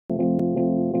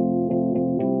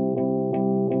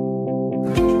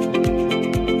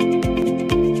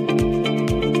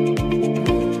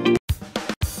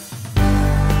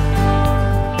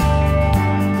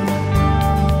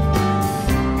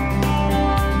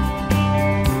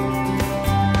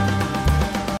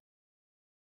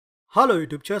Hello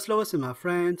YouTube chess lovers and my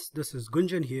friends, this is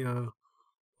Gunjan here.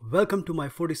 Welcome to my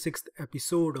 46th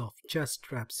episode of Chess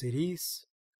Trap series.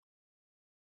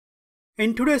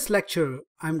 In today's lecture,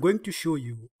 I'm going to show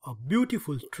you a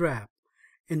beautiful trap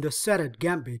in the Sarratt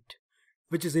Gambit,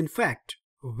 which is in fact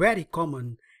very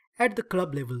common at the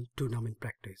club level tournament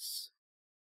practice.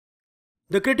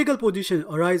 The critical position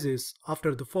arises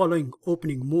after the following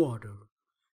opening move order: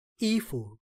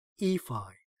 e4, e5,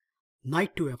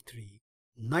 knight to f3,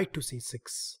 knight to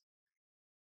c6,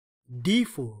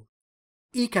 d4,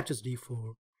 e captures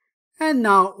d4, and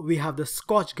now we have the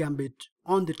Scotch Gambit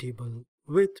on the table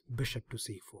with bishop to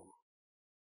c4.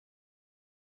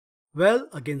 Well,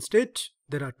 against it,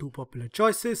 there are two popular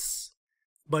choices,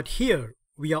 but here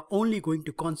we are only going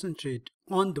to concentrate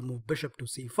on the move bishop to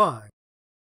c5.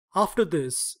 After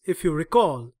this, if you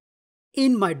recall,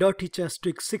 in my Dirty Chess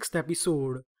Tricks 6th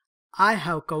episode, I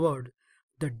have covered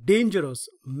the dangerous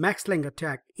max-line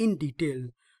attack in detail,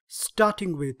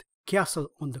 starting with castle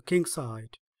on the king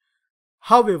side.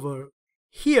 However,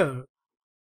 here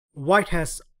white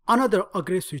has another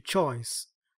aggressive choice,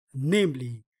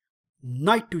 namely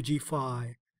knight to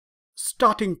g5,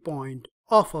 starting point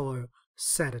of our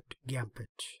Sarratt Gambit.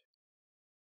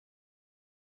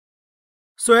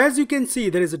 So as you can see,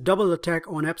 there is a double attack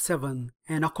on f7,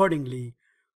 and accordingly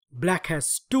black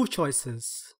has two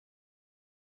choices.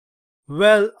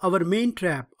 Well, our main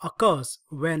trap occurs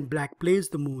when black plays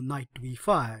the move knight to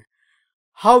e5.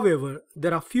 However,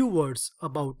 there are few words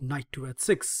about knight to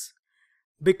h6,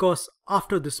 because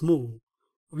after this move,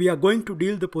 we are going to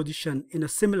deal the position in a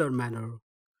similar manner.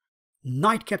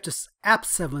 Knight captures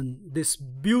f7, this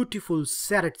beautiful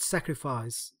Sarratt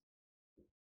sacrifice.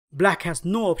 Black has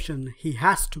no option, he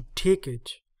has to take it.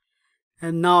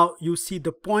 And now you see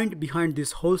the point behind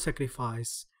this whole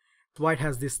sacrifice. White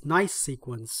has this nice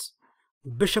sequence.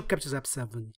 Bishop captures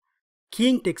f7,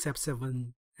 king takes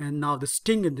f7, and now the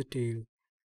sting in the tail.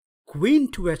 Queen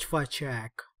to h5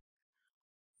 check.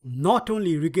 Not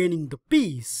only regaining the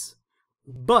piece,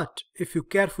 but if you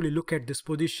carefully look at this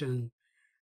position,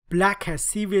 black has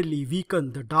severely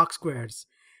weakened the dark squares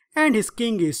and his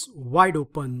king is wide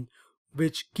open,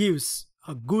 which gives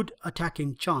a good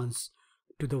attacking chance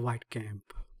to the white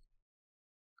camp.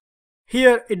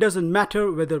 Here it doesn't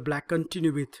matter whether black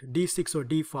continue with d6 or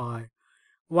d5.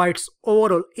 White's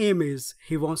overall aim is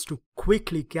he wants to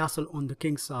quickly castle on the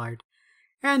king side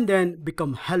and then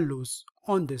become hell loose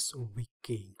on this weak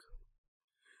king.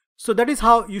 So that is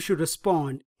how you should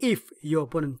respond if your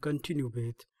opponent continue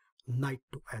with knight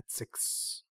to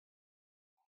h6.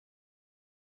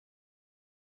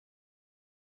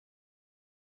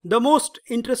 The most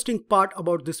interesting part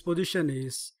about this position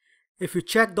is, if you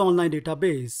check the online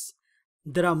database,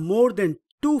 there are more than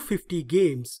 250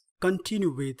 games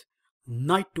continue with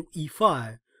knight to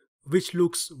e5, which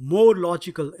looks more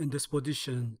logical in this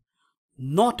position,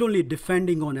 not only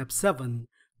defending on f7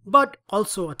 but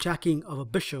also attacking our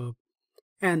bishop,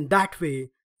 and that way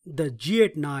the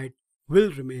g8 knight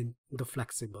will remain the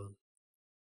flexible.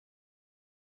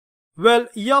 Well,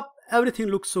 yup, everything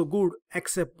looks so good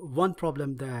except one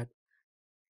problem, that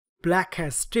black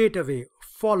has straight away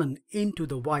fallen into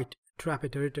the white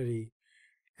trappy territory,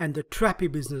 and the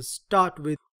trappy business start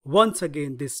with once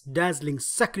again this dazzling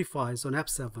sacrifice on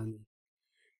f7.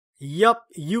 Yup,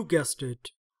 you guessed it.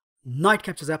 Knight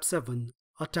captures f7,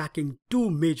 attacking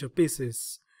two major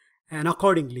pieces, and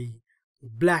accordingly,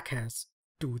 black has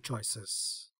two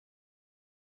choices.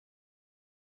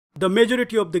 The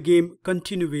majority of the game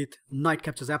continue with knight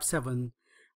captures f7,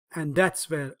 and that's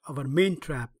where our main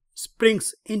trap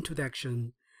springs into the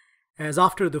action, as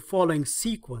after the following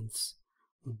sequence: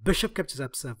 bishop captures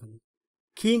f7,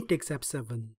 king takes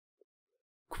f7,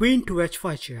 queen to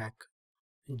h5 check,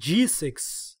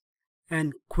 g6,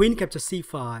 and queen captures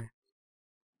c5.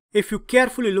 If you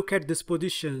carefully look at this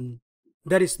position,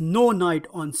 there is no knight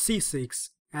on c6,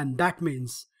 and that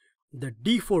means the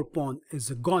d4 pawn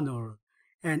is a goner,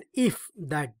 and if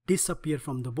that disappear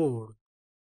from the board,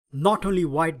 not only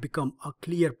white become a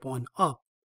clear pawn up,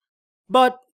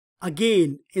 but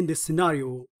again in this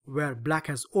scenario where black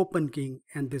has open king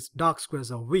and these dark squares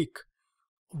are weak,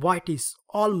 white is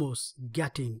almost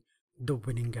getting the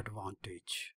winning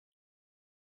advantage.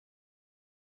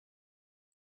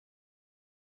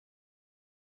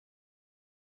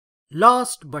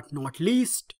 Last but not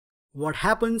least, what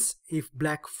happens if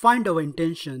black find our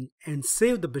intention and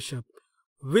save the bishop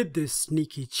with this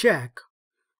sneaky check?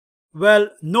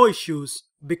 Well, no issues,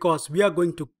 because we are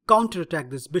going to counterattack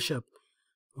this bishop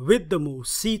with the move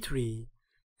c3,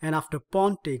 and after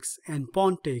pawn takes and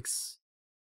pawn takes,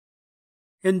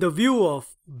 in the view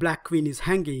of black queen is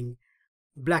hanging,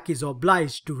 black is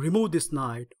obliged to remove this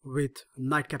knight with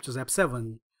knight captures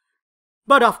f7.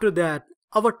 But after that,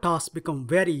 our task becomes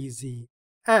very easy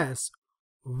as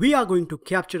we are going to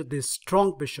capture this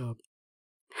strong bishop.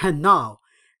 And now,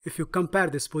 if you compare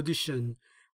this position,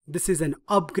 this is an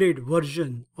upgrade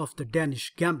version of the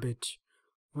Danish Gambit,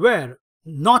 where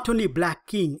not only black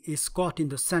king is caught in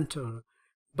the center,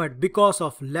 but because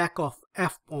of lack of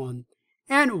f-pawn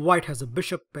and white has a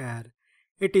bishop pair,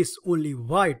 it is only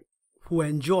white who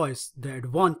enjoys the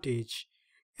advantage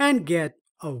and get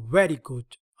a very good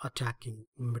attacking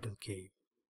middle game.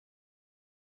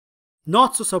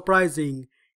 Not so surprising,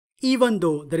 even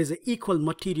though there is equal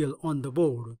material on the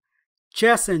board,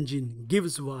 chess engine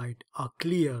gives white a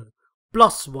clear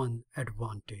 +1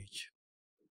 advantage.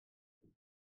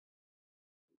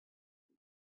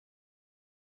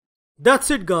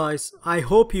 That's it guys, I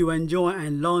hope you enjoy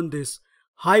and learn this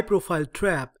high profile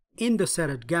trap in the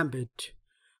Sarratt Gambit.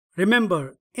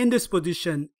 Remember, in this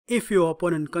position, if your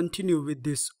opponent continue with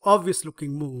this obvious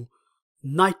looking move,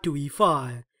 knight to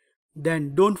e5,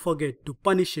 then don't forget to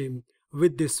punish him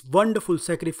with this wonderful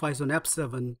sacrifice on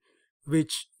f7,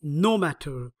 which no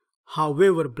matter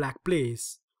however black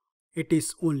plays, it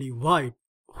is only white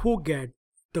who get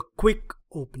the quick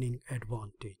opening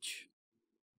advantage.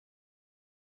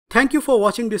 Thank you for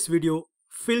watching this video.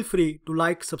 Feel free to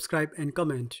like, subscribe and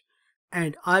comment,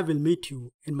 and I will meet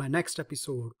you in my next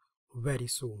episode very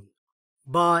soon.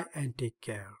 Bye and take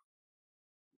care.